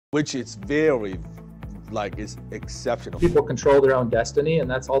which is very, it's exceptional. People control their own destiny, and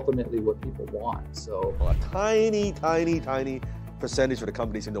that's ultimately what people want. So a tiny, tiny, tiny percentage of the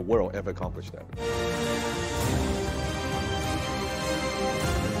companies in the world ever accomplish that.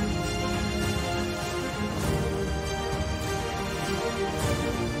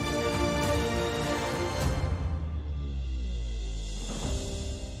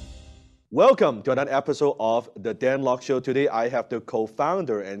 Welcome to another episode of the Dan Lok Show. Today, I have the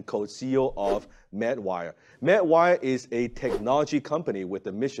co-founder and co-CEO of Madwire. Madwire is a technology company with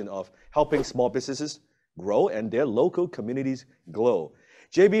the mission of helping small businesses grow and their local communities glow.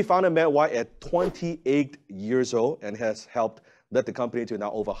 JB founded Madwire at 28 years old and has helped lead the company to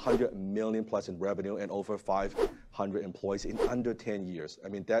now over 100 million plus in revenue and over 500 employees in under 10 years. I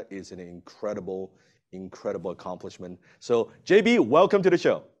mean, that is an incredible accomplishment. So, JB, welcome to the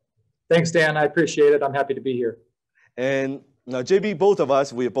show. thanks, Dan. I appreciate it. I'm happy to be here. And now, JB, both of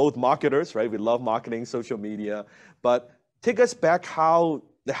us, we're both marketers, right? We love marketing, social media. But take us back how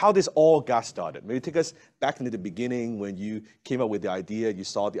this all got started. Maybe take us back into the beginning when you came up with the idea, you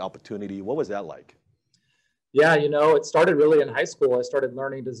saw the opportunity. What was that like? Yeah, it started really in high school. I started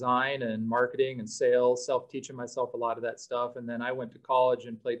learning design and marketing and sales, self-teaching myself a lot of that stuff. And then I went to college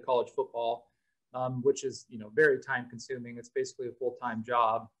and played college football, which is, very time consuming. It's basically a full-time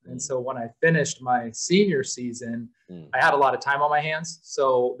job. And so when I finished my senior season, I had a lot of time on my hands.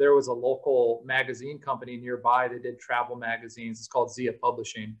 So there was a local magazine company nearby that did travel magazines. It's called Zia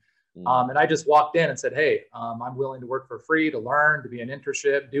Publishing. And I just walked in and said, hey, I'm willing to work for free, to learn, to be an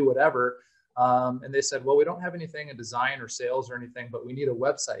internship, do whatever. And they said, well, we don't have anything in design or sales or anything, but we need a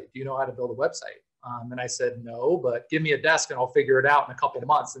website. Do you know how to build a website? And I said, no, but give me a desk and I'll figure it out in a couple of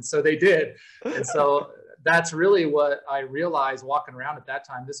months. And so they did. And so that's really what I realized walking around at that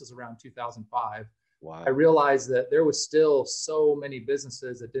time. This was around 2005. Wow. I realized that there was still so many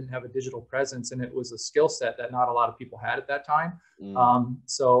businesses that didn't have a digital presence, and it was a skill set that not a lot of people had at that time.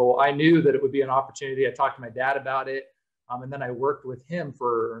 So I knew that it would be an opportunity. I talked to my dad about it. And then I worked with him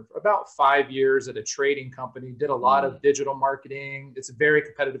for about 5 years at a trading company, did a lot of digital marketing. It's a very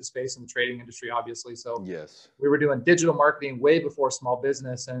competitive space in the trading industry, obviously. So yes, we were doing digital marketing way before small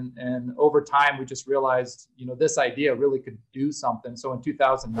business. And over time, we just realized, this idea really could do something. So in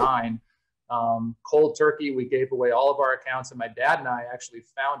 2009, cold turkey, we gave away all of our accounts. And my dad and I actually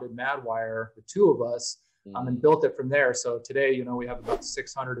founded Madwire, the two of us, and built it from there. So today, we have about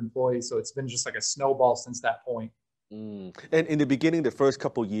 600 employees. So it's been just like a snowball since that point. And in the beginning, the first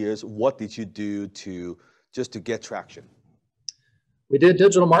couple of years, what did you do to get traction? We did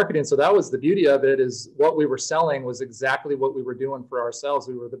digital marketing. So that was the beauty of it, is what we were selling was exactly what we were doing for ourselves.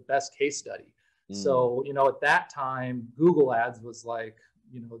 We were the best case study. So, at that time, Google ads was like,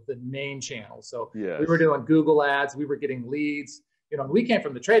 the main channel. So we were doing Google ads, we were getting leads. We came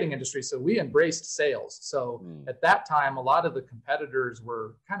from the trading industry, so we embraced sales. So at that time, a lot of the competitors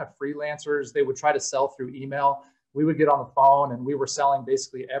were kind of freelancers. They would try to sell through email. We would get on the phone and we were selling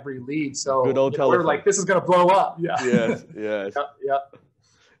basically every lead. So we were like, this is going to blow up. Yeah. Yes. Yep.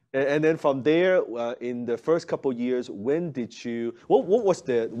 And then from there, in the first couple of years, when did you, what was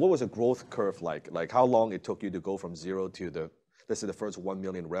the growth curve like? Like how long it took you to go from 0 to let's say the first 1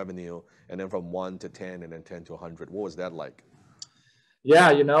 million revenue, and then from 1 to 10 and then 10 to 100? What was that like?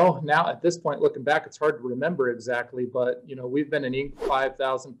 Yeah, now at this point, looking back, it's hard to remember exactly, but we've been an Inc.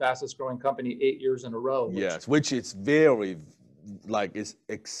 5,000 fastest growing company 8 years in a row. Yes, which is very, it's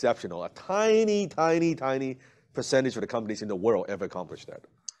exceptional. A tiny, tiny, tiny percentage of the companies in the world ever accomplish that.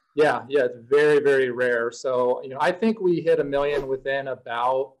 Yeah, it's very, very rare. So, I think we hit 1 million within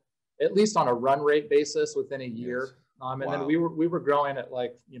about, at least on a run rate basis, within a year. Yes. And then we were growing at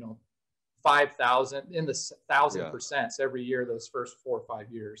 5,000 in the 1,000% every year those first 4 or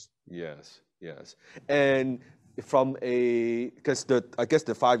 5 years. Yes. And because I guess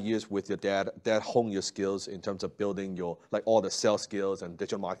the 5 years with your dad, that honed your skills in terms of building your all the sales skills and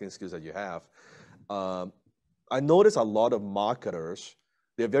digital marketing skills that you have. I notice a lot of marketers,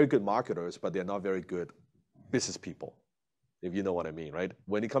 they're very good marketers, but they're not very good business people, if you know what I mean, right?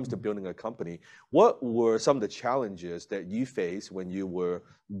 When it comes to building a company, what were some of the challenges that you faced when you were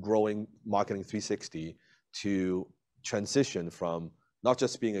growing Marketing 360 to transition from not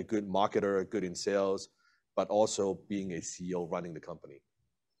just being a good marketer, good in sales, but also being a CEO running the company?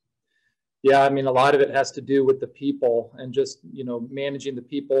 Yeah, a lot of it has to do with the people and just, managing the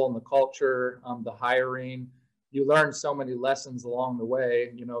people and the culture, the hiring. You learn so many lessons along the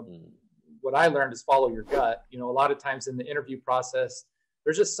way. What I learned is follow your gut. A lot of times in the interview process,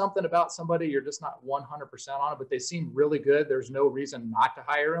 there's just something about somebody, you're just not 100% on it, but they seem really good. There's no reason not to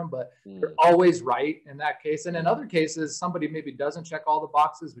hire them, but you're always right in that case. And in other cases, somebody maybe doesn't check all the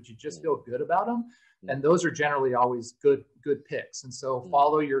boxes, but you just feel good about them. And those are generally always good picks. And so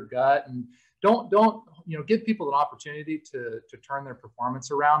follow your gut, and don't give people an opportunity to turn their performance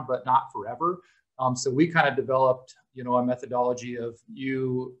around, but not forever. So we kind of developed, a methodology of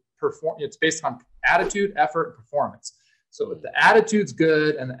you perform. It's based on attitude, effort, and performance. So if the attitude's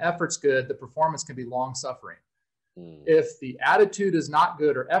good and the effort's good, the performance can be long suffering. If the attitude is not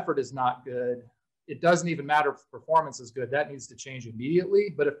good or effort is not good, it doesn't even matter if performance is good. That needs to change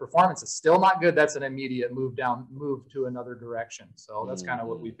immediately. But if performance is still not good, that's an immediate move to another direction. So that's kind of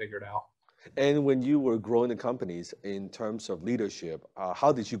what we figured out. And when you were growing the companies in terms of leadership,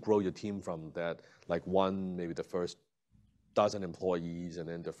 how did you grow your team from that, like maybe the first dozen employees, and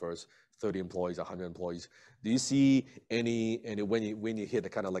then the first 30 employees, 100 employees? Do you see any when you hit a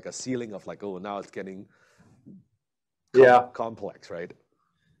kind of like a ceiling of like, oh, now it's getting complex, right?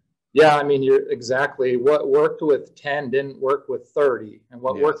 Yeah, I mean, you're exactly. What worked with 10 didn't work with 30, and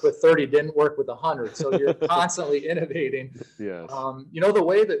what worked with 30 didn't work with 100. So you're constantly innovating. Yes. The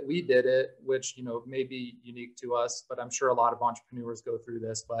way that we did it, which may be unique to us, but I'm sure a lot of entrepreneurs go through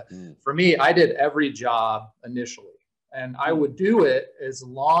this. But for me, I did every job initially, and I would do it as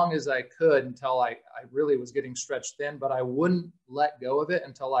long as I could until I really was getting stretched thin. But I wouldn't let go of it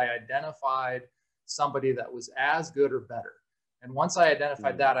until I identified somebody that was as good or better. And once I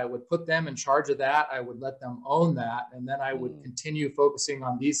identified that, I would put them in charge of that. I would let them own that. And then I would continue focusing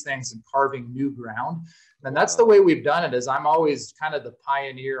on these things and carving new ground. And that's the way we've done it. Is I'm always kind of the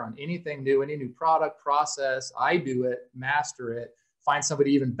pioneer on anything new, any new product, process. I do it, master it, find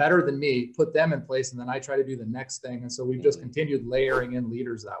somebody even better than me, put them in place, and then I try to do the next thing. And so we've just continued layering in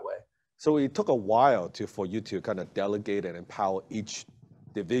leaders that way. So it took a while for you to kind of delegate and empower each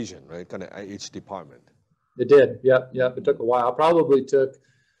division, right? Kind of each department. It did. Yep. It took a while. Probably took,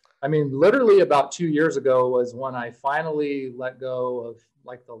 literally about 2 years ago was when I finally let go of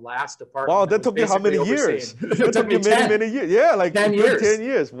like the last department. Wow, that took you how many years? That took me many years. Yeah, like 10 years. 10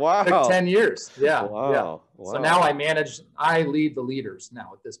 years. Wow. It took 10 years. Yeah. Wow. Yeah. Wow. So now I lead the leaders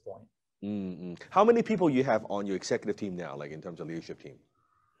now at this point. How many people you have on your executive team now, like in terms of leadership team?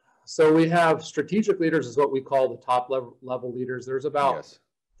 So we have strategic leaders is what we call the top level leaders. There's about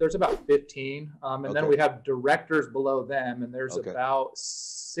 15. And then we have directors below them, and there's about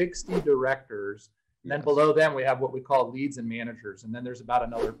 60 directors. And then below them, we have what we call leads and managers. And then there's about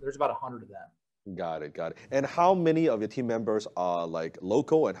 100 of them. Got it. And how many of your team members are like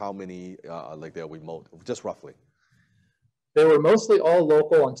local, and how many like they're remote, just roughly? They were mostly all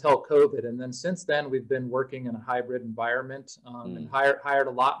local until COVID. And then since then, we've been working in a hybrid environment and hired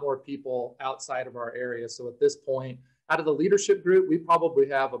a lot more people outside of our area. So at this point, out of the leadership group, we probably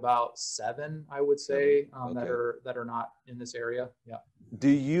have about 7, I would say, that are not in this area. Yeah. Do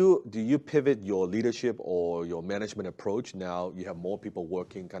you pivot your leadership or your management approach now? You have more people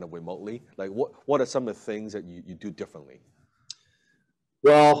working kind of remotely. Like what are some of the things that you do differently?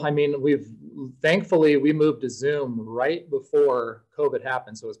 Well, thankfully we moved to Zoom right before COVID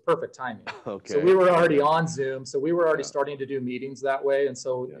happened, so it was perfect timing. So we were already on Zoom, so we were already starting to do meetings that way, and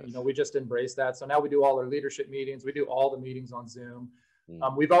so we just embraced that. So now we do all our leadership meetings. We do all the meetings on Zoom.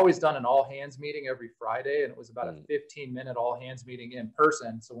 We've always done an all hands meeting every Friday, and it was about a 15-minute all hands meeting in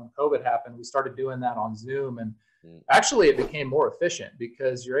person. So when COVID happened, we started doing that on Zoom, and actually it became more efficient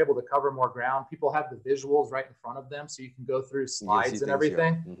because you're able to cover more ground. People have the visuals right in front of them, so you can go through slides and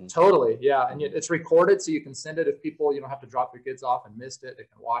everything. Totally. Yeah. And it's recorded, so you can send it if people, have to drop their kids off and missed it, they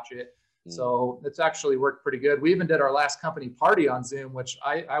can watch it. So it's actually worked pretty good. We even did our last company party on Zoom, which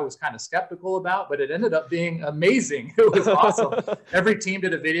I was kind of skeptical about, but it ended up being amazing. It was awesome. Every team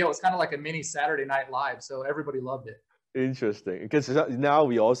did a video. It was kind of like a mini Saturday Night Live. So everybody loved it. Interesting, because now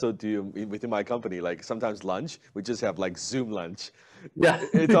we also do within my company, like sometimes lunch, we just have like Zoom lunch. Yeah,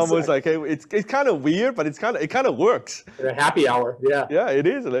 it's almost like, hey, it's kind of weird, but it kind of works. A happy hour, yeah. Yeah, it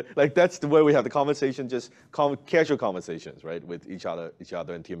is. Like that's the way we have the conversation, just casual conversations, right, with each other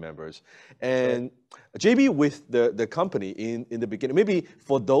and team members. And JB, with the company in the beginning, maybe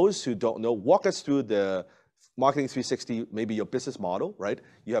for those who don't know, walk us through the Marketing 360, maybe your business model, right?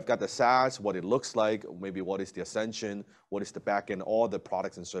 You have got the SaaS, what it looks like, maybe what is the Ascension, what is the backend, all the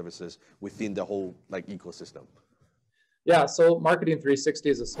products and services within the whole like ecosystem. Yeah, so Marketing 360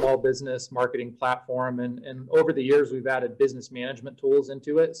 is a small business marketing platform, and over the years we've added business management tools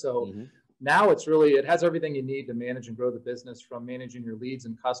into it. So now it has everything you need to manage and grow the business, from managing your leads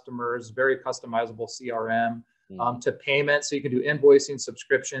and customers, very customizable CRM, to payment. So you can do invoicing,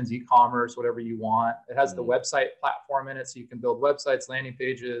 subscriptions, e-commerce, whatever you want. It has the website platform in it. So you can build websites, landing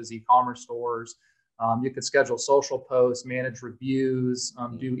pages, e-commerce stores. You can schedule social posts, manage reviews,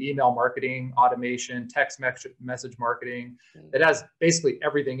 do email marketing, automation, text message marketing. It has basically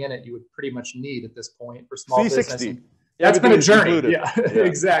everything in it you would pretty much need at this point for small business. That's been a journey. Yeah,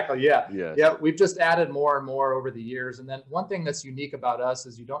 exactly. Yeah. We've just added more and more over the years. And then one thing that's unique about us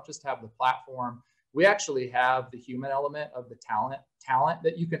is you don't just have the platform. We actually have the human element of the talent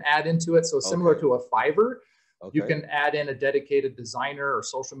that you can add into it. So similar to a Fiverr, you can add in a dedicated designer or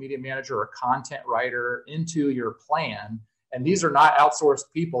social media manager or content writer into your plan. And these are not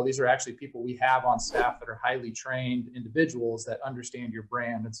outsourced people. These are actually people we have on staff that are highly trained individuals that understand your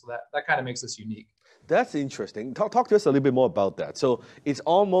brand. And so that kind of makes us unique. That's interesting. Talk to us a little bit more about that. So it's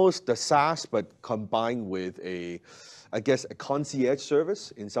almost the SaaS, but combined with a concierge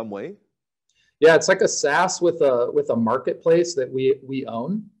service in some way. Yeah, it's like a SaaS with a marketplace that we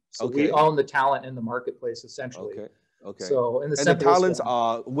own. So we own the talent in the marketplace essentially. Okay. So and the talents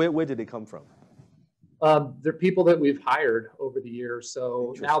are where did they come from? They're people that we've hired over the years.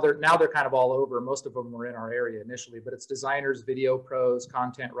 So now they're kind of all over. Most of them were in our area initially, but it's designers, video pros,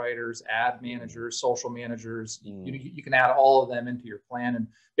 content writers, ad managers, social managers. You can add all of them into your plan and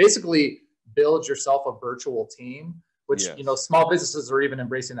basically build yourself a virtual team, which small businesses are even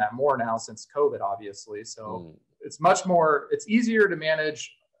embracing that more now since COVID, obviously. So it's easier to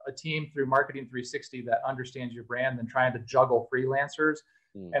manage a team through Marketing 360 that understands your brand than trying to juggle freelancers.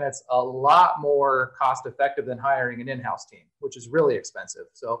 And it's a lot more cost effective than hiring an in-house team, which is really expensive.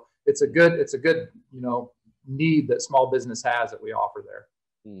 So it's a good need that small business has that we offer there.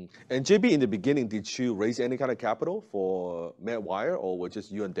 And JB, in the beginning, did you raise any kind of capital for Madwire, or were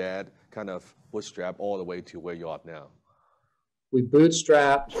just you and Dad kind of bootstrap all the way to where you are now? We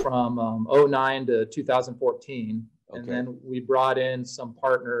bootstrapped from 2009 to 2014. And then we brought in some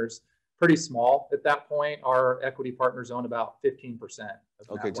partners, pretty small at that point. Our equity partners own about 15%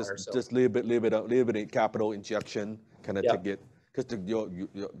 of Madwire. Just little bit of capital injection, kind of to get, because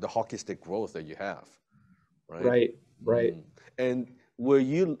the hockey stick growth that you have, right? Right. And were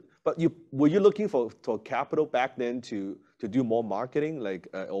you looking for capital back then to do more marketing,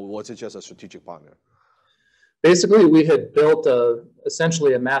 or was it just a strategic partner? Basically, we had built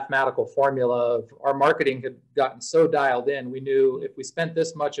essentially a mathematical formula of our marketing had gotten so dialed in. We knew if we spent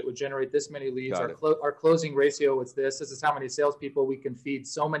this much, it would generate this many leads. Our closing ratio was this. This is how many salespeople we can feed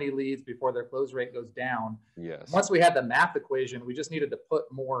so many leads before their close rate goes down. Yes. Once we had the math equation, we just needed to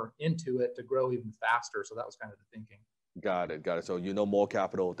put more into it to grow even faster. So that was kind of the thinking. Got it. So more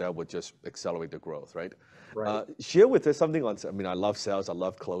capital that would just accelerate the growth, right? Right. Share with us something on. I mean, I love sales. I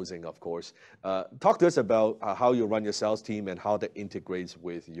love closing, of course. Talk to us about how you run your sales team and how that integrates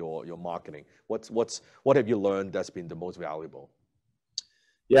with your marketing. What have you learned that's been the most valuable?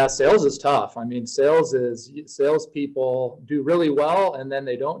 Yeah, sales is tough. I mean, salespeople do really well and then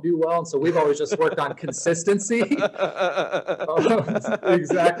they don't do well. And so we've always just worked on consistency.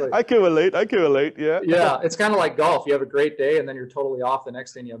 Exactly. I can relate. Yeah. Yeah. It's kind of like golf. You have a great day and then you're totally off the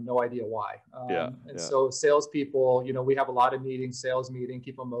next day and you have no idea why. So salespeople, we have a lot of meetings, sales meeting,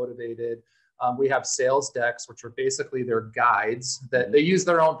 keep them motivated. We have sales decks, which are basically their guides that they use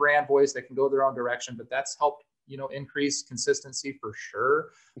their own brand voice. They can go their own direction, but that's helped increase consistency for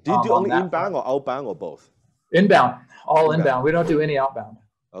sure. Do you do only inbound or outbound or both? Inbound, all inbound. We don't do any outbound.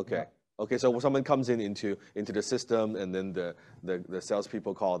 Okay. So when someone comes into the system and then the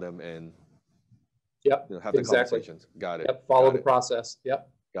salespeople call them and have the conversations. Got it. Yep. Follow the process. Yep.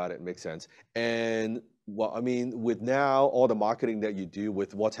 Got it. Makes sense. And with now all the marketing that you do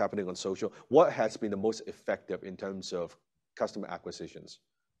with what's happening on social, what has been the most effective in terms of customer acquisitions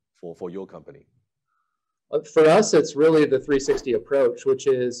for your company? For us, it's really the 360 approach, which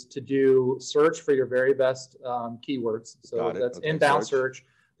is to do search for your very best keywords. So that's inbound search.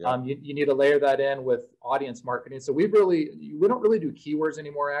 You need to layer that in with audience marketing. So we don't really do keywords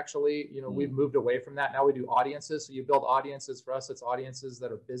anymore, actually. We've moved away from that. Now we do audiences. So you build audiences. For us, it's audiences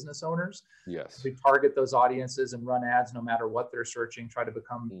that are business owners. Yes. We target those audiences and run ads no matter what they're searching, try to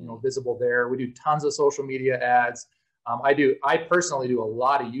become visible there. We do tons of social media ads. I personally do a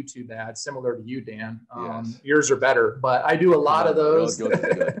lot of YouTube ads, similar to you, Dan. Yours are better, but I do a lot of those. Good.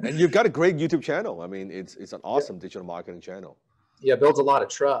 And you've got a great YouTube channel. I mean, it's an awesome digital marketing channel. Yeah, it builds a lot of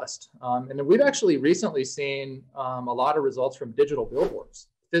trust. And then we've actually recently seen a lot of results from digital billboards,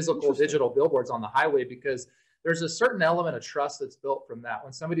 physical digital billboards on the highway, because there's a certain element of trust that's built from that.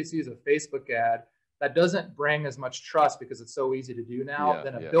 When somebody sees a Facebook ad, that doesn't bring as much trust because it's so easy to do now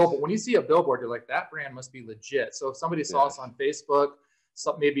than a billboard. When you see a billboard, you're like, that brand must be legit. So if somebody saw us on Facebook,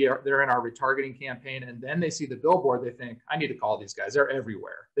 So maybe they're in our retargeting campaign, and then they see the billboard. They think, I need to call these guys. They're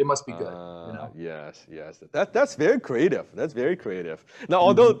everywhere. They must be good. Yes. That's very creative. That's very creative. Now,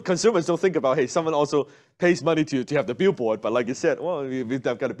 although consumers don't think about, hey, someone also pays money to have the billboard, but like you said, well, if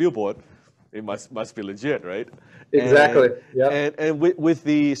they've got a billboard, it must be legit, right? Exactly. And with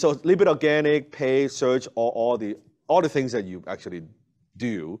the so a little bit organic, pay, search, all the things that you actually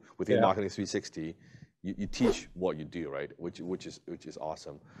do within Marketing 360, you teach what you do, right? Which is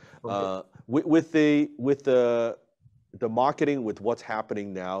awesome. With the marketing, with what's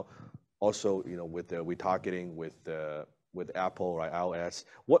happening now, also with the retargeting with Apple, right, iOS,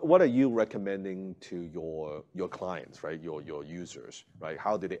 what are you recommending to your clients, right, your users, right?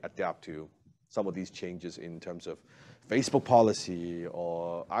 How do they adapt to some of these changes in terms of Facebook policy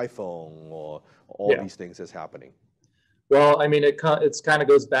or iPhone or all these things that's happening? Well, I mean, it kind of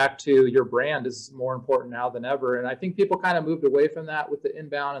goes back to your brand is more important now than ever. And I think people kind of moved away from that with the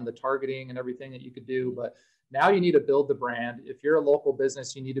inbound and the targeting and everything that you could do. But now you need to build the brand. If you're a local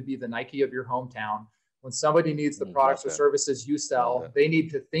business, you need to be the Nike of your hometown. When somebody needs the products or services you sell, they need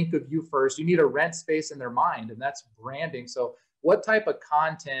to think of you first. You need to rent space in their mind, and that's branding. So what type of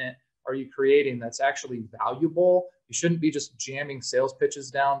content are you creating that's actually valuable? You shouldn't be just jamming sales pitches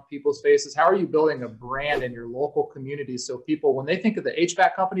down people's faces. How are you building a brand in your local community so people, when they think of the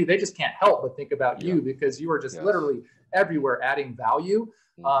HVAC company, they just can't help but think about you because you are just literally everywhere adding value.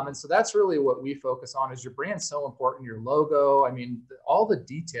 And so that's really what we focus on is your brand's so important, your logo. I mean, all the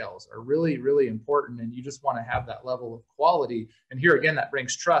details are really, really important. And you just want to have that level of quality. And here again, that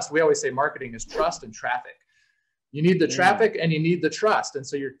brings trust. We always say marketing is trust and traffic. You need the traffic and you need the trust. And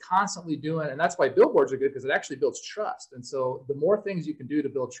so you're constantly doing, and that's why billboards are good because it actually builds trust. And so the more things you can do to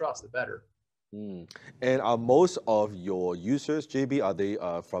build trust, the better. And are most of your users, JB, are they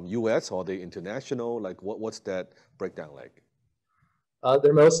from US or are they international? Like what's that breakdown like?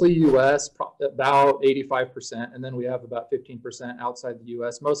 They're mostly US, about 85%. And then we have about 15% outside the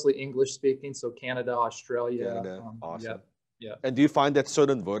US, mostly English speaking. So Canada, Australia. Awesome. Yeah. And do you find that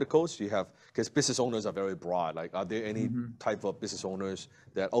certain verticals you have, because business owners are very broad, like are there any type of business owners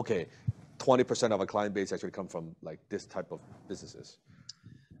that, okay, 20% of our client base actually come from like this type of businesses?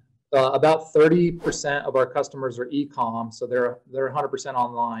 About 30% of our customers are e-com, so they're 100%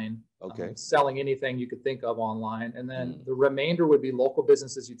 online, selling anything you could think of online. And then the remainder would be local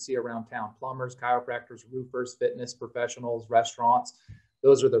businesses you'd see around town, plumbers, chiropractors, roofers, fitness professionals, restaurants.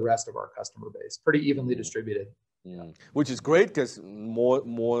 Those are the rest of our customer base, pretty evenly distributed. Which is great because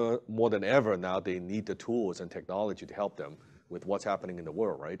more than ever now they need the tools and technology to help them with what's happening in the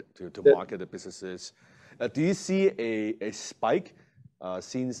world, right? To market the businesses. Do you see a spike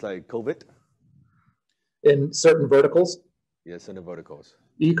since like COVID? In certain verticals? Yes, certain verticals.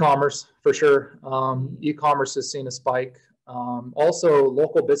 E-commerce, for sure. E-commerce has seen a spike. Also,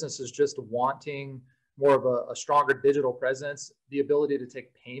 local businesses just wanting more of a stronger digital presence, the ability to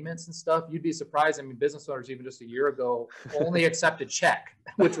take payments and stuff. You'd be surprised. I mean, business owners even just a year ago only accepted check,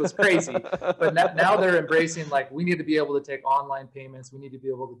 which was crazy. But now they're embracing like, we need to be able to take online payments. We need to be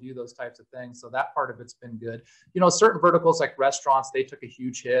able to do those types of things. So that part of it's been good. You know, certain verticals like restaurants, they took a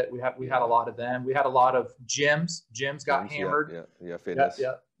huge hit. We had a lot of them. We had a lot of gyms. Gyms got hammered. Fitness.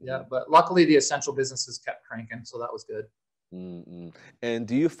 But luckily the essential businesses kept cranking. So that was good. And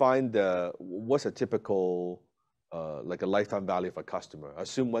do you find what's a typical like a lifetime value of a customer? I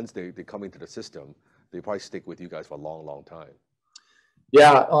assume once they come into the system, they probably stick with you guys for a long time.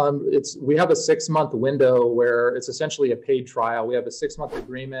 Yeah, we have a 6-month window where it's essentially a paid trial. We have a 6-month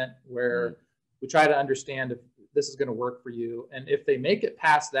agreement where we try to understand if this is going to work for you, and if they make it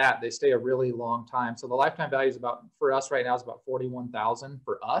past that, they stay a really long time. So the lifetime value is for us right now is about $41,000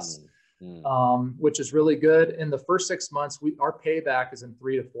 for us. Which is really good. In the first 6 months, our payback is in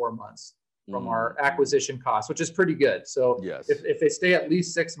 3 to 4 months from our acquisition cost, which is pretty good. So if they stay at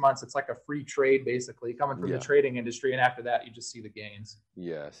least 6 months, it's like a free trade, basically coming from the trading industry. And after that, you just see the gains.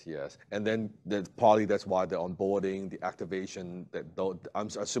 Yes. And then probably that's why the onboarding, the activation, I'm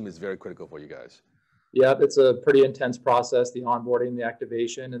assuming is very critical for you guys. Yeah, it's a pretty intense process, the onboarding, the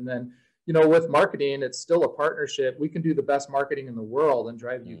activation, and then you know, with marketing, it's still a partnership. We can do the best marketing in the world and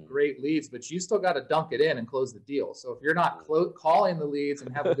drive you great leads, but you still got to dunk it in and close the deal. So if you're not calling the leads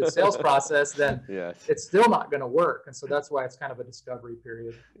and have a good sales process, then it's still not going to work. And so that's why it's kind of a discovery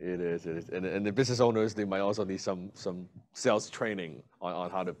period. It is. And the business owners, they might also need some sales training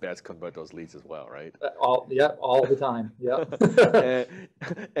on how to best convert those leads as well, right? All the time.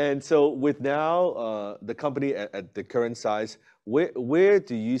 And so with now the company at the current size, where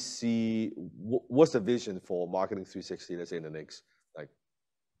do you see, what's the vision for Marketing 360, let's say in the next like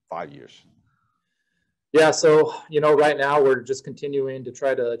 5 years? Yeah, so right now we're just continuing to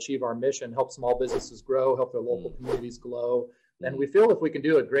try to achieve our mission, help small businesses grow, help their local communities grow. And we feel if we can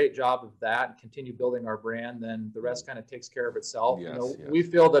do a great job of that and continue building our brand, then the rest kind of takes care of itself. Yes, we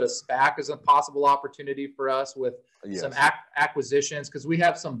feel that a SPAC is a possible opportunity for us with some acquisitions, because we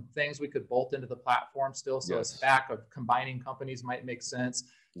have some things we could bolt into the platform still. So a SPAC of combining companies might make sense.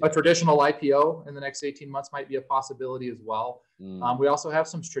 A traditional IPO in the next 18 months might be a possibility as well. We also have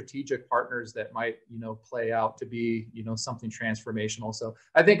some strategic partners that might, play out to be, something transformational. So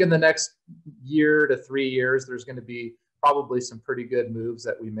I think in the next year to 3 years, there's going to be probably some pretty good moves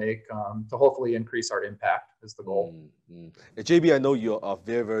that we make to hopefully increase our impact is the goal. JB, I know you are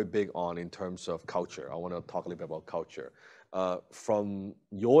very, very big on in terms of culture. I want to talk a little bit about culture. From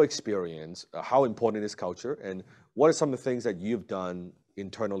your experience, how important is culture, and what are some of the things that you've done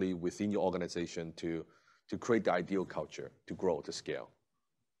internally within your organization to create the ideal culture, to grow, to scale?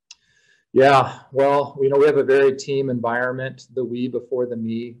 Yeah, well, we have a very team environment, the we before the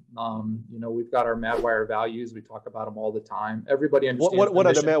me. We've got our Madwire values. We talk about them all the time. Everybody understands. What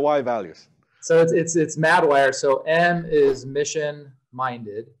are the Madwire values? So it's Madwire. So M is mission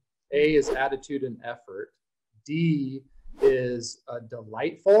minded. A is attitude and effort. D is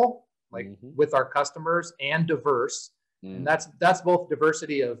delightful, with our customers, and diverse. And that's both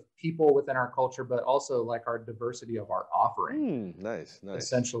diversity of people within our culture, but also like our diversity of our offering. Nice.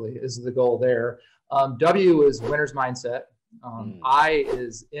 Essentially is the goal there. W is winner's mindset. I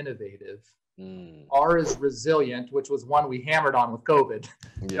is innovative. R is resilient, which was one we hammered on with COVID.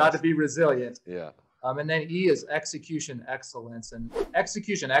 Got to be resilient. Yeah. And then E is execution excellence. And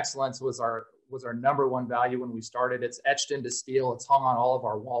execution excellence was our number one value when we started. It's etched into steel. It's hung on all of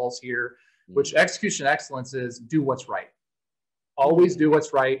our walls here. Which execution excellence is do what's right. Always do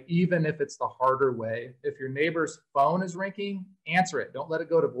what's right, even if it's the harder way. If your neighbor's phone is ringing, answer it. Don't let it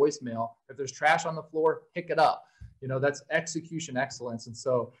go to voicemail. If there's trash on the floor, pick it up. That's execution excellence. And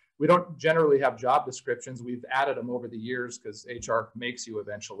so we don't generally have job descriptions. We've added them over the years because HR makes you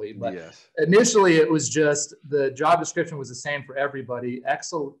eventually. But initially it was just the job description was the same for everybody.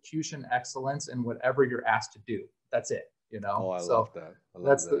 Execution excellence in whatever you're asked to do. That's it. I love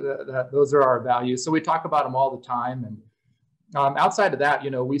that. Those are our values. So we talk about them all the time. And outside of that,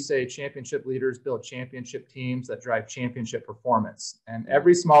 we say championship leaders build championship teams that drive championship performance. And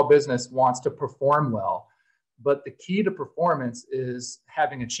every small business wants to perform well. But the key to performance is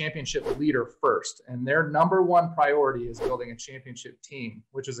having a championship leader first. And their number one priority is building a championship team,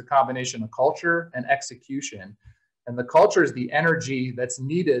 which is a combination of culture and execution. And the culture is the energy that's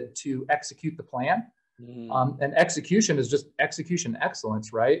needed to execute the plan. And execution is just execution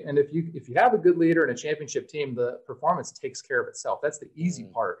excellence, right? And if you have a good leader and a championship team, the performance takes care of itself. That's the easy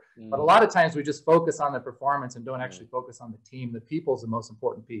part. But a lot of times we just focus on the performance and don't actually focus on the team. The people is the most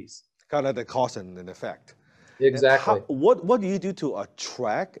important piece. Kind of the cause and effect. Exactly. What do you do to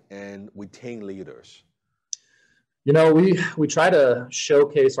attract and retain leaders? We try to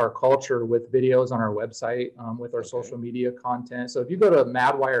showcase our culture with videos on our website, with our social media content. So if you go to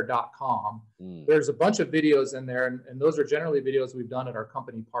madwire.com, there's a bunch of videos in there, and those are generally videos we've done at our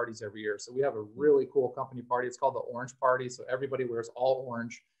company parties every year. So we have a really cool company party. It's called the Orange Party. So everybody wears all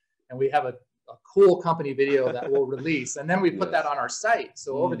orange, and we have a cool company video that we'll release, and then we put that on our site.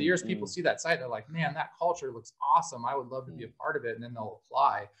 So over the years, people see that site, they're like, man, that culture looks awesome. I would love to be a part of it, and then they'll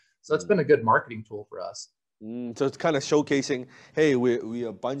apply. So it's been a good marketing tool for us. So it's kind of showcasing, hey, we're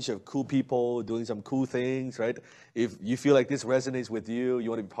a bunch of cool people doing some cool things, right? If you feel like this resonates with you,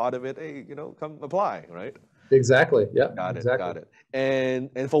 you want to be part of it, hey, come apply, right? Exactly. Yeah. Got it. And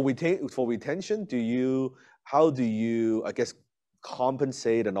for retention, how do you, I guess,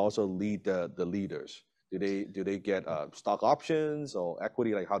 compensate and also lead the leaders? Do they get stock options or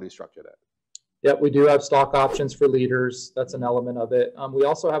equity? Like, how do you structure that? Yep, we do have stock options for leaders. That's an element of it. We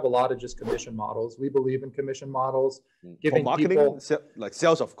also have a lot of just commission models. We believe in commission models. Giving for marketing, people, like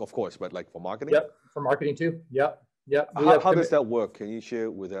sales, of course, but like for marketing? Yep, for marketing too. Yep. How does that work? Can you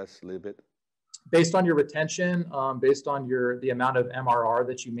share with us a little bit? Based on your retention, based on the amount of MRR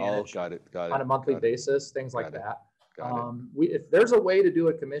that you manage got it. on a monthly basis, things like that. If there's a way to do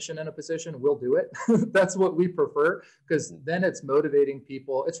a commission in a position, we'll do it. That's what we prefer, because then it's motivating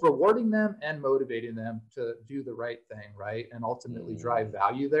people. It's rewarding them and motivating them to do the right thing, right? And ultimately drive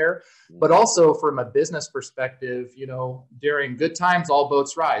value there. But also from a business perspective, during good times, all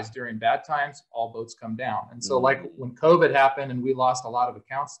boats rise. During bad times, all boats come down. And so like when COVID happened and we lost a lot of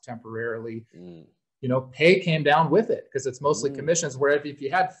accounts temporarily, pay came down with it, because it's mostly commissions, where if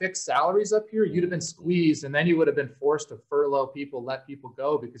you had fixed salaries up here, you'd have been squeezed, and then you would have been forced to furlough people, let people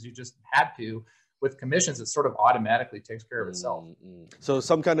go because you just had to. with commissions, it sort of automatically takes care of itself. So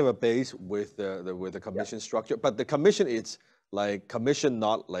some kind of a base with the commission structure, but the commission, it's like commission,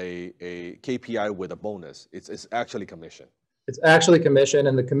 not like a KPI with a bonus. It's actually commission. It's actually commission,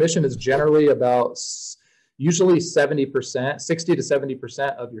 and the commission is generally about usually 70%, 60 to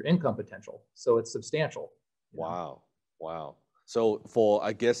 70% of your income potential. So it's substantial. Wow. Wow. So for,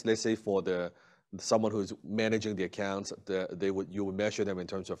 I guess, let's say for someone who's managing the accounts, you would measure them in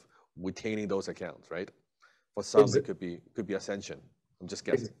terms of retaining those accounts, right? For some, it could be ascension. I'm just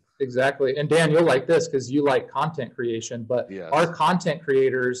guessing. Exactly. And Dan, you'll like this because you like content creation, but our content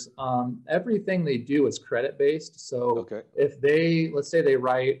creators, everything they do is credit based. So if let's say they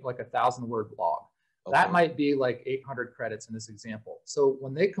write like 1,000-word blog, that might be like 800 credits in this example. So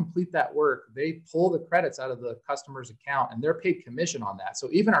when they complete that work, they pull the credits out of the customer's account and they're paid commission on that. So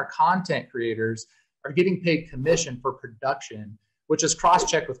even our content creators are getting paid commission for production, which is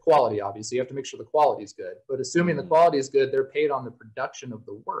cross-checked with quality. Obviously, you have to make sure the quality is good. But assuming the quality is good, they're paid on the production of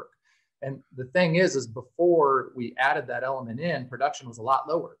the work. And the thing is before we added that element in, production was a lot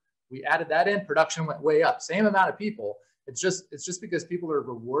lower. We added that in, production went way up. Same amount of people. It's just because people are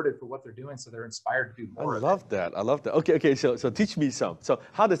rewarded for what they're doing, so they're inspired to do more. I love that. Okay. So teach me some. So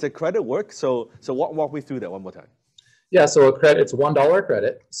how does the credit work? So walk me through that one more time. Yeah. So it's $1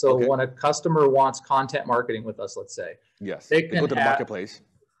 credit. So when a customer wants content marketing with us, let's say, they go to the marketplace.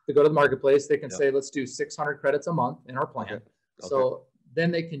 They go to the marketplace. They can say, let's do 600 credits a month in our plan. So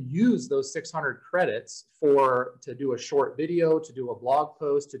then they can use those 600 credits to do a short video, to do a blog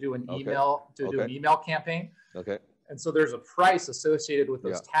post, to do an email, do an email campaign. And so there's a price associated with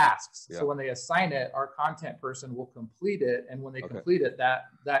those tasks. So when they assign it, our content person will complete it. And when they complete it,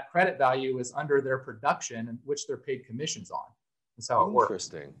 that credit value is under their production, which they're paid commissions on. That's how it works.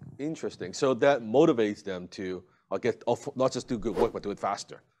 Interesting. So that motivates them to, not just do good work, but do it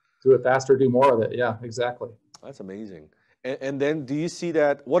faster. Do it faster, do more of it. Yeah, exactly. That's amazing. And then do you see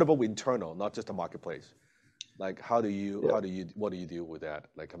that, what about internal, not just the marketplace? Like what do you do with that,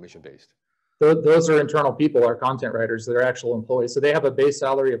 like commission-based? Those are internal people, our content writers. They're actual employees. So they have a base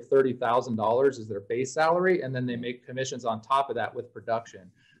salary of $30,000 as their base salary, and then they make commissions on top of that with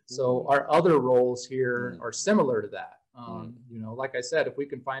production. So our other roles here are similar to that. Like I said, if we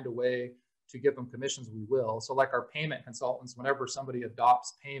can find a way to give them commissions, we will. So like our payment consultants, whenever somebody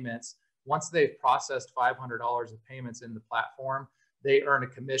adopts payments, once they've processed $500 of payments in the platform, they earn a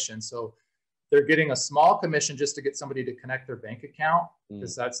commission. So they're getting a small commission just to get somebody to connect their bank account,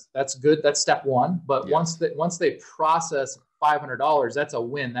 because that's good. That's step one. But once they process $500, that's a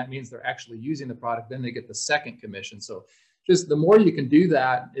win. That means they're actually using the product. Then they get the second commission. So just the more you can do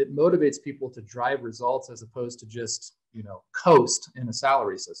that, it motivates people to drive results as opposed to just, coast in a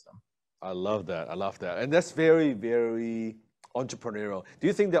salary system. I love that. And that's very, very entrepreneurial. Do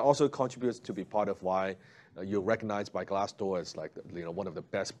you think that also contributes to be part of why you're recognized by Glassdoor as like one of the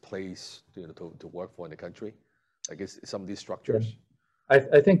best places to work for in the country? I guess some of these structures.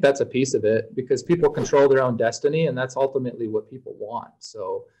 I think that's a piece of it, because people control their own destiny, and that's ultimately what people want.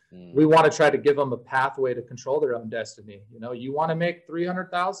 So we want to try to give them a pathway to control their own destiny. You want to make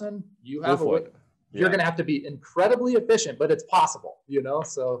 300,000, you have you're going to have to be incredibly efficient, but it's possible.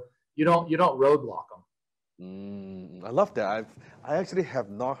 So you don't roadblock them. I love that. I actually have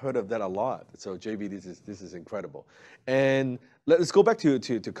not heard of that a lot. So JB, this is incredible. And let's go back to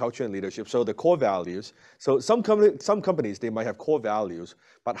culture and leadership. So the core values. So some companies, they might have core values,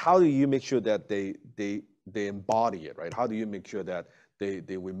 but how do you make sure that they embody it, right? How do you make sure that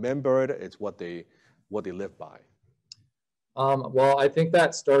they remember it? It's what they live by. Well, I think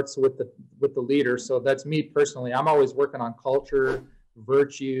that starts with the leader. So that's me personally. I'm always working on culture,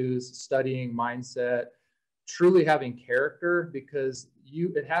 virtues, studying mindset, truly having character, because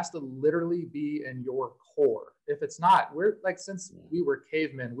it has to literally be in your core. If it's not, since we were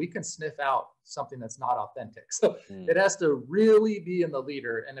cavemen, we can sniff out something that's not authentic. So it has to really be in the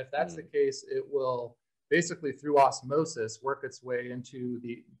leader. And if that's the case, it will basically through osmosis work its way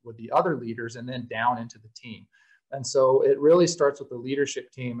with the other leaders and then down into the team. And so it really starts with the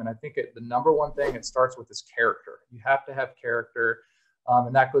leadership team. And I think the number one thing, it starts with is character. You have to have character.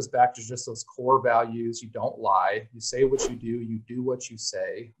 And that goes back to just those core values. You don't lie. You say what you do. You do what you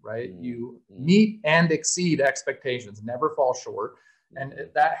say, right? You meet and exceed expectations, never fall short. And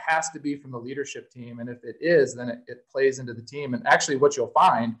that has to be from the leadership team. And if it is, then it plays into the team. And actually what you'll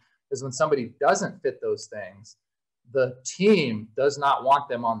find is when somebody doesn't fit those things, the team does not want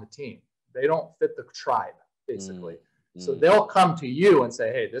them on the team. They don't fit the tribe, basically. So they'll come to you and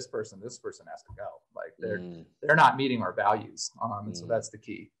say, hey, this person has to go. Like they're not meeting our values. And so that's the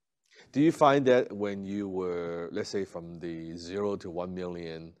key. Do you find that when you were, let's say from the 0 to 1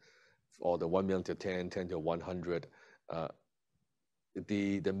 million or the 1 million to 10, 10 to 100,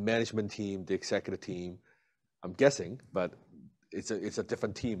 the management team, the executive team, I'm guessing, but it's a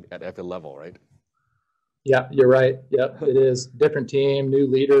different team at every level, right? Yeah, you're right. Yep, it is different team, new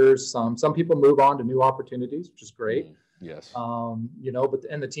leaders. Some people move on to new opportunities, which is great. Yes. You know,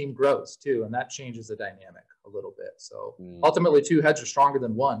 and the team grows too, and that changes the dynamic a little bit. So ultimately, two heads are stronger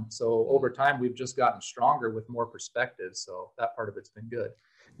than one. So over time, we've just gotten stronger with more perspective. So that part of it's been good.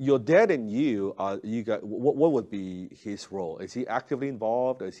 Your dad and you got what would be his role? Is he actively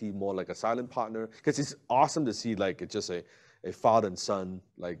involved? Or is he more like a silent partner? Because it's awesome to see like it's just a father and son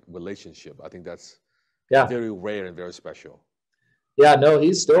like relationship. I think that's very rare and very special. Yeah, no,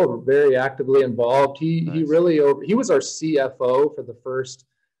 he's still very actively involved. He was our CFO for the first,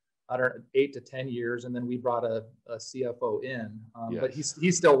 I don't know, 8 to 10 years, and then we brought a CFO in. But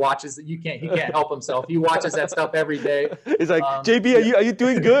he still watches. He can't help himself. He watches that stuff every day. It's like, JB, are you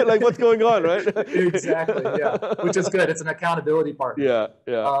doing good? Like, what's going on, right? Exactly. Yeah, which is good. It's an accountability partner.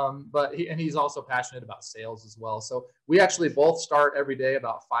 Yeah. But he's also passionate about sales as well. So we actually both start every day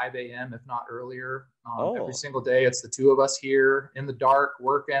about 5 a.m. if not earlier. Every single day, it's the two of us here in the dark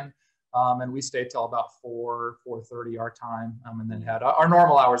working. And we stay till about 4:30 our time, and then our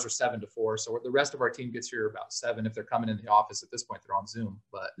normal hours are 7 to 4. So the rest of our team gets here about 7 if they're coming in the office. At this point, they're on Zoom.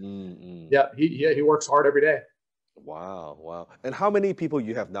 But yeah, he works hard every day. Wow. And how many people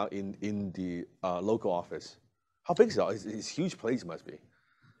you have now in the local office? How big is it? It's a huge place, must be.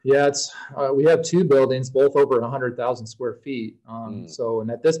 Yeah, we have 2 buildings, both over 100,000 square feet.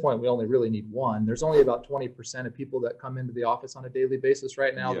 And at this point, we only really need 1. There's only about 20% of people that come into the office on a daily basis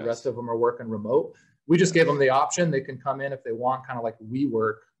right now. The rest of them are working remote. We just gave them the option. They can come in if they want, kind of like we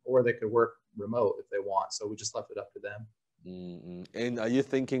work, or they could work remote if they want. So we just left it up to them. And are you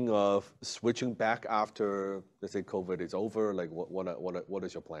thinking of switching back after, let's say, COVID is over? Like, what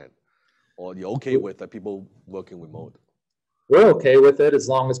is your plan? Or are you okay with people working remote? We're okay with it as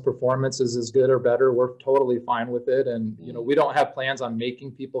long as performance is as good or better. We're totally fine with it. And, you know, we don't have plans on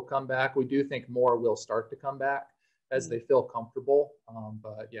making people come back. We do think more will start to come back as they feel comfortable.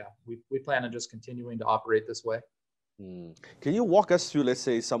 But yeah, we plan on just continuing to operate this way. Can you walk us through, let's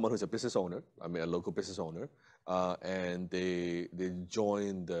say, someone who's a business owner, a local business owner, and they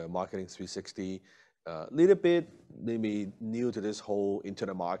join the Marketing 360, a little bit, maybe new to this whole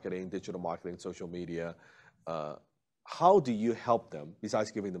internet marketing, digital marketing, social media. How do you help them, besides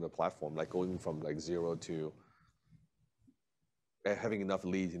giving them a platform, like going from like 0 to having enough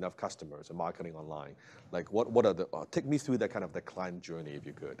leads, enough customers, and marketing online? Like, what are take me through that kind of the client journey, if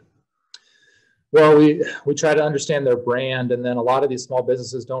you could. Well, we try to understand their brand, and then a lot of these small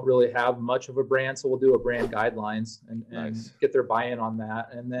businesses don't really have much of a brand, so we'll do a brand guidelines and get their buy-in on that,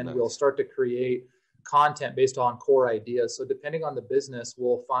 and then we'll start to create content based on core ideas. So depending on the business,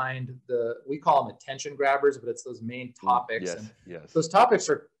 we'll find we call them attention grabbers, but it's those main topics. Those topics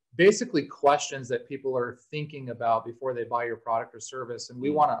are basically questions that people are thinking about before they buy your product or service. And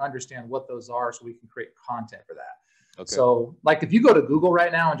we want to understand what those are so we can create content for that. So like if you go to Google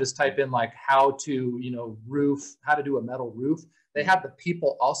right now and just type in like how to, how to do a metal roof, they have the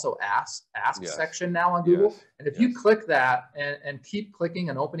people also ask section now on Google. And if you click that and keep clicking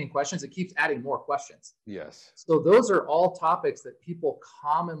and opening questions, it keeps adding more questions. So those are all topics that people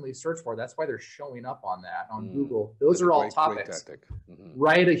commonly search for. That's why they're showing up on Google. Those are all topics.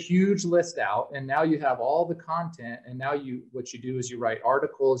 Write a huge list out, and now you have all the content. And now what you do is you write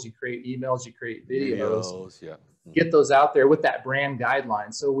articles, you create emails, you create videos. Get those out there with that brand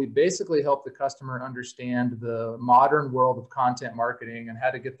guideline. So we basically help the customer understand the modern world of content marketing and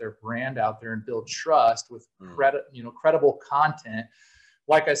how to get their brand out there and build trust with credible content.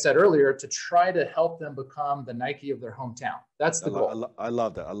 Like I said earlier, to try to help them become the Nike of their hometown. That's the goal. I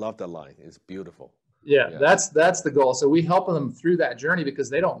love that. I love that line. It's beautiful. Yeah, that's the goal. So we help them through that journey because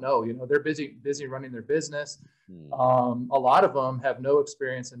they don't know. They're busy running their business. A lot of them have no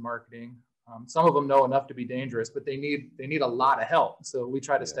experience in marketing. Some of them know enough to be dangerous, but they need a lot of help. So we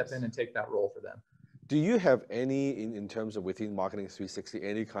try to step in and take that role for them. Do you have any, in terms of within Marketing 360,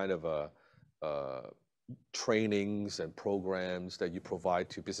 any kind of trainings and programs that you provide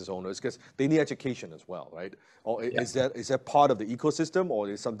to business owners? Because they need education as well, right? Or is that part of the ecosystem, or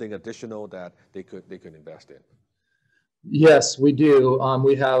is something additional that they could invest in? Yes, we do.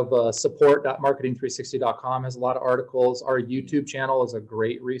 We have support.marketing360.com has a lot of articles. Our YouTube channel is a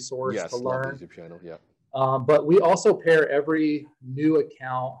great resource to learn. YouTube channel, but we also pair every new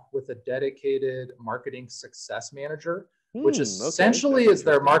account with a dedicated marketing success manager, which essentially is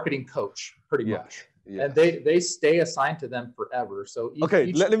their marketing coach, pretty much. Yes. And they stay assigned to them forever. So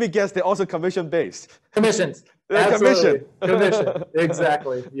let me guess, they're also commission based. Commissions. Absolutely. Commission.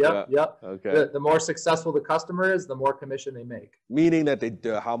 Exactly. Yep. Okay. The more successful the customer is, the more commission they make. Meaning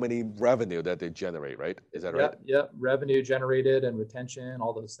that how many revenue that they generate, right? Is that right? Yep. Revenue generated and retention,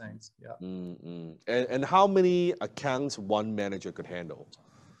 all those things. Yeah. And how many accounts one manager could handle?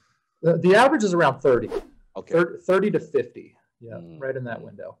 The average is around 30. Okay. 30 to 50. Yeah, right in that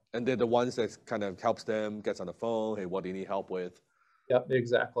window. And they're the ones that kind of helps them, gets on the phone, hey, what do you need help with? Yep,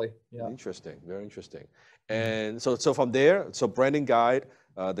 exactly. Yeah. Interesting, very interesting. And so from there, so branding guide,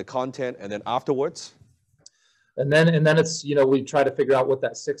 the content, and then afterwards? And then it's, we try to figure out what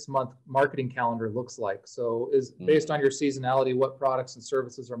that 6-month marketing calendar looks like. So is based on your seasonality, what products and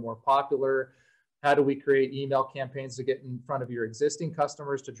services are more popular? How do we create email campaigns to get in front of your existing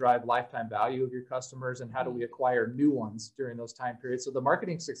customers to drive lifetime value of your customers? And how do we acquire new ones during those time periods? So the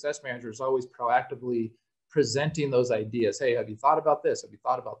marketing success manager is always proactively presenting those ideas. Hey, have you thought about this? Have you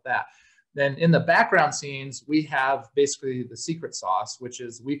thought about that? Then in the background scenes, we have basically the secret sauce, which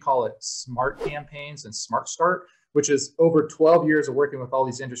is, we call it smart campaigns and smart start, which is over 12 years of working with all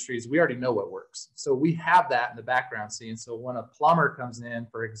these industries. We already know what works. So we have that in the background scene. So when a plumber comes in,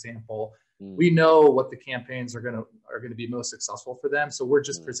 for example, we know what the campaigns are going to be most successful for them. So we're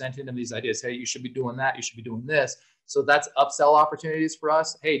just presenting them these ideas. Hey, you should be doing that. You should be doing this. So that's upsell opportunities for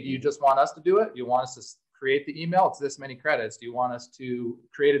us. Hey, do you just want us to do it? Do you want us to create the email? It's this many credits. Do you want us to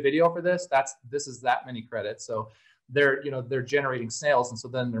create a video for this? This is that many credits. So they're generating sales, and so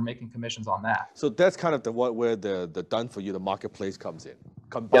then they're making commissions on that. So that's kind of where the done for you, the marketplace comes in,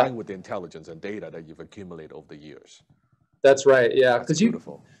 combined with the intelligence and data that you've accumulated over the years. That's right. Yeah, because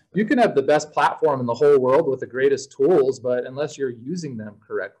you can have the best platform in the whole world with the greatest tools, but unless you're using them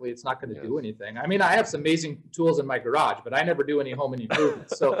correctly, it's not going to do anything. I mean, I have some amazing tools in my garage, but I never do any home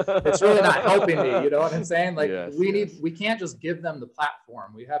improvements. So it's really not helping me. You know what I'm saying? Like we can't just give them the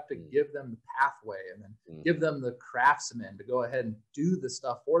platform. We have to give them the pathway, and then give them the craftsmen to go ahead and do the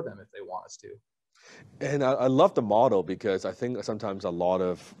stuff for them if they want us to. And I love the model, because I think sometimes a lot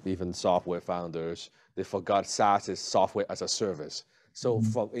of even software founders, they forgot SaaS is software as a service.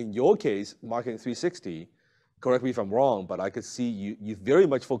 So in your case, Marketing 360, correct me if I'm wrong, but I could see you very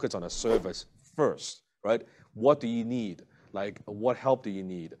much focus on a service first, right? What do you need? Like, what help do you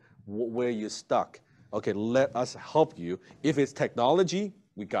need? Where you're stuck? Okay, let us help you. If it's technology,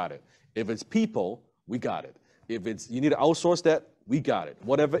 we got it. If it's people, we got it. If it's you need to outsource that, we got it.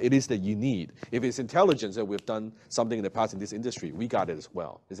 Whatever it is that you need. If it's intelligence that we've done something in the past in this industry, we got it as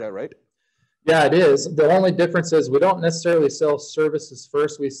well. Is that right? Yeah, it is. The only difference is we don't necessarily sell services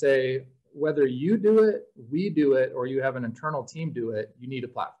first. We say, whether you do it, we do it, or you have an internal team do it, you need a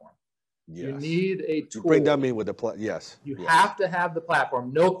platform. Yes. You need a tool. You bring them in with the yes. You have to have the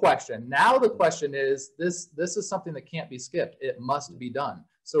platform, no question. Now the question is, this is something that can't be skipped. It must be done.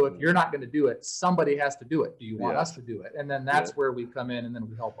 So if you're not going to do it, somebody has to do it. Do you want us to do it? And then that's where we come in, and then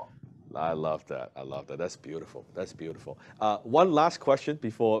we help them. I love that. I love that. That's beautiful. That's beautiful. One last question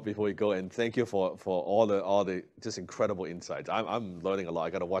before we go, and thank you for all the just incredible insights. I'm learning a lot. I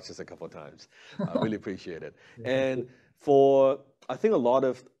got to watch this a couple of times. I really appreciate it. And I think a lot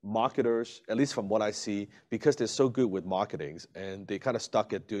of marketers, at least from what I see, because they're so good with marketings and they kind of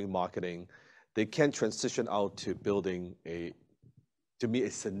stuck at doing marketing, they can transition out to building to me,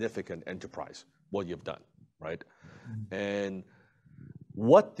 a significant enterprise, what you've done, right? And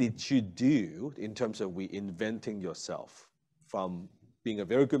what did you do in terms of reinventing yourself from being a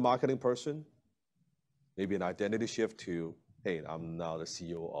very good marketing person, maybe an identity shift to, hey, I'm now the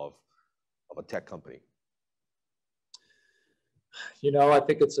CEO of a tech company? You know, I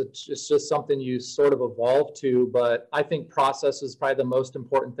think it's just something you sort of evolve to, but I think process is probably the most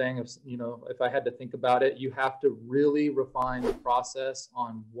important thing. If I had to think about it, you have to really refine the process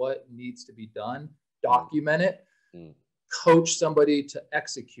on what needs to be done, document it, coach somebody to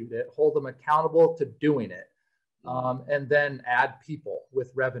execute it, hold them accountable to doing it, and then add people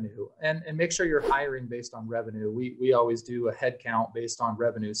with revenue, and make sure you're hiring based on revenue. We always do a head count based on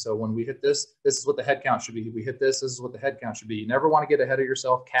revenue. So when we hit this is what the head count should be. We hit this is what the head count should be. You never want to get ahead of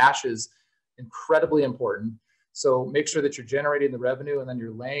yourself. Cash is incredibly important. So make sure that you're generating the revenue, and then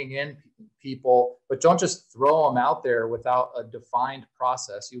you're laying in people, but don't just throw them out there without a defined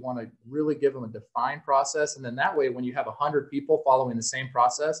process. You want to really give them a defined process. And then that way, when you have 100 people following the same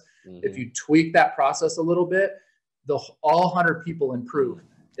process, if you tweak that process a little bit, all 100 people improve.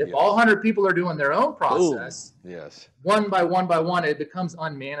 If all 100 people are doing their own process, one by one, it becomes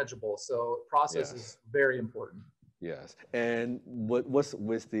unmanageable. So process is very important. Yes. And what was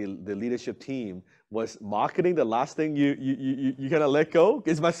with the leadership team, was marketing the last thing you kind of let go?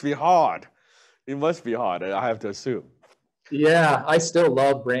 It must be hard. It must be hard, I have to assume. Yeah, I still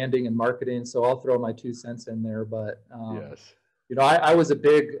love branding and marketing, so I'll throw my 2 cents in there. But yes. You know, I was a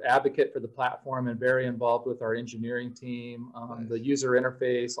big advocate for the platform and very involved with our engineering team, nice. The user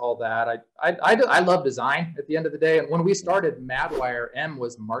interface, all that. I love design at the end of the day. And when we started Madwire, M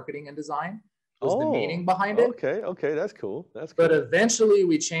was marketing and design was the meaning behind it. Okay, that's cool. But eventually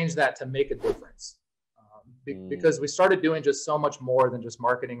we changed that to make a difference because we started doing just so much more than just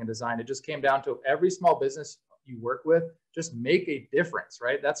marketing and design. It just came down to every small business you work with, just make a difference,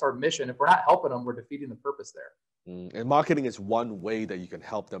 right? That's our mission. If we're not helping them, we're defeating the purpose there. And marketing is one way that you can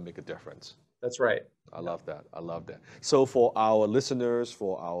help them make a difference. That's right. I love that. I love that. So for our listeners,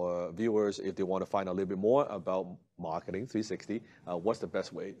 for our viewers, if they want to find out a little bit more about Marketing 360, what's the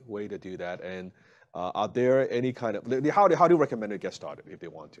best way to do that? And are there any kind of, how do you recommend it get started if they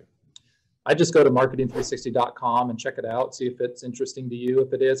want to? I just go to marketing360.com and check it out, see if it's interesting to you.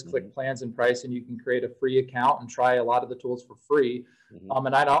 If it is, click plans and pricing. You can create a free account and try a lot of the tools for free.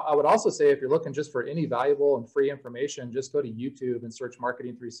 And I would also say if you're looking just for any valuable and free information, just go to YouTube and search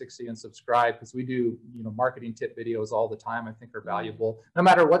Marketing 360 and subscribe, because we do marketing tip videos all the time. I think are valuable no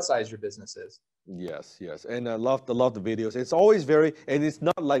matter what size your business is. Yes, and I love the videos. It's always and it's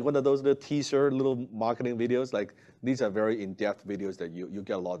not like one of those little teaser little marketing videos. Like these are very in-depth videos that you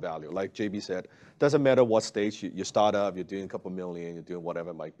get a lot of value. Like JB said, doesn't matter what stage you start up, you're doing a couple million, you're doing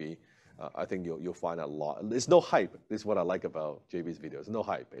whatever it might be. I think you'll find a lot. There's no hype. This is what I like about JB's videos. No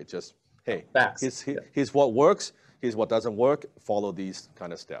hype. It's just, hey, here's what works, here's what doesn't work. Follow these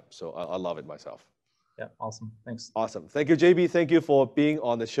kind of steps. So I love it myself. Yeah, awesome. Thanks. Awesome. Thank you, JB. Thank you for being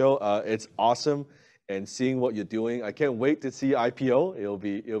on the show. It's awesome and seeing what you're doing. I can't wait to see IPO. It'll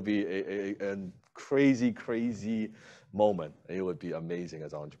be a crazy moment. It would be amazing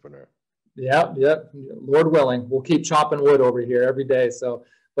as an entrepreneur. Yeah. Lord willing, we'll keep chopping wood over here every day. So.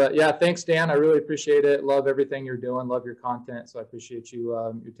 But yeah, thanks, Dan. I really appreciate it. Love everything you're doing. Love your content. So I appreciate you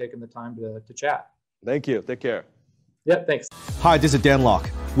taking the time to chat. Thank you. Take care. Yep, thanks. Hi, this is Dan Lok.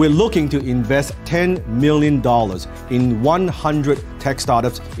 We're looking to invest $10 million in 100 tech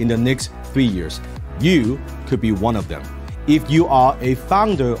startups in the next 3 years. You could be one of them. If you are a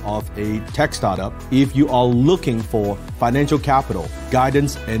founder of a tech startup, if you are looking for financial capital,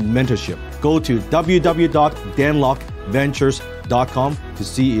 guidance, and mentorship, go to www.danlokventures.com to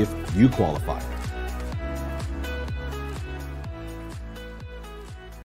see if you qualify.